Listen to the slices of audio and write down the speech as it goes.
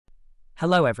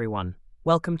Hello everyone,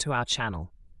 welcome to our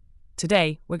channel.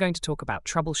 Today we're going to talk about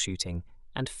troubleshooting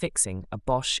and fixing a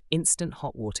Bosch instant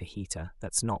hot water heater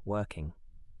that's not working.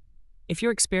 If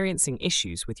you're experiencing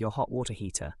issues with your hot water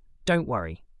heater, don't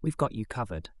worry, we've got you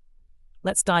covered.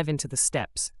 Let's dive into the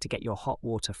steps to get your hot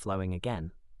water flowing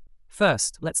again.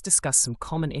 First, let's discuss some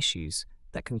common issues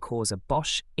that can cause a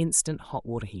Bosch instant hot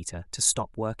water heater to stop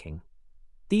working.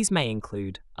 These may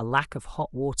include a lack of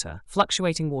hot water,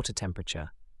 fluctuating water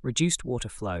temperature, reduced water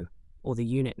flow, or the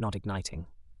unit not igniting.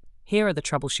 Here are the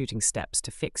troubleshooting steps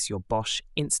to fix your Bosch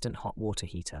instant hot water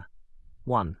heater.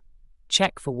 1.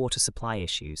 Check for water supply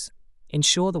issues.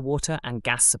 Ensure the water and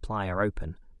gas supply are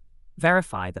open.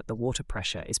 Verify that the water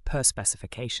pressure is per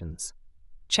specifications.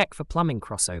 Check for plumbing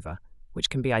crossover, which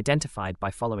can be identified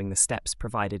by following the steps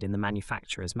provided in the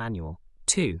manufacturer's manual.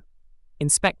 2.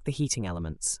 Inspect the heating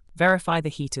elements. Verify the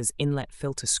heater's inlet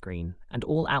filter screen and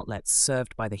all outlets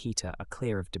served by the heater are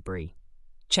clear of debris.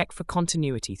 Check for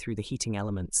continuity through the heating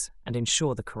elements and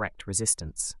ensure the correct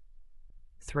resistance.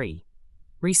 3.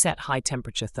 Reset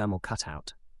high-temperature thermal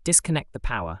cutout. Disconnect the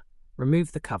power,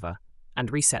 remove the cover,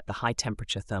 and reset the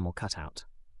high-temperature thermal cutout.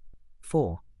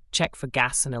 4. Check for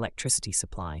gas and electricity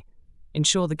supply.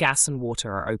 Ensure the gas and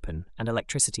water are open and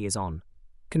electricity is on.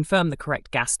 Confirm the correct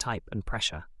gas type and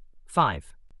pressure.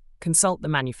 5. Consult the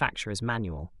manufacturer's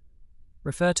manual.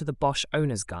 Refer to the Bosch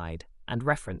owner's guide and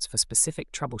reference for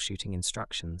specific troubleshooting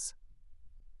instructions.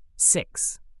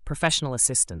 6. Professional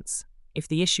assistance. If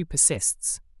the issue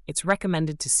persists, it's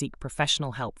recommended to seek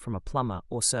professional help from a plumber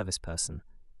or service person.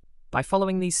 By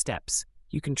following these steps,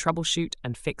 you can troubleshoot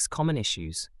and fix common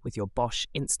issues with your Bosch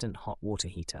instant hot water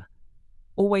heater.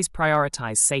 Always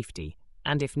prioritize safety,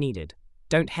 and if needed,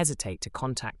 don't hesitate to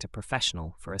contact a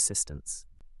professional for assistance.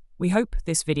 We hope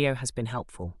this video has been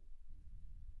helpful.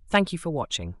 Thank you for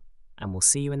watching, and we'll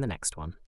see you in the next one.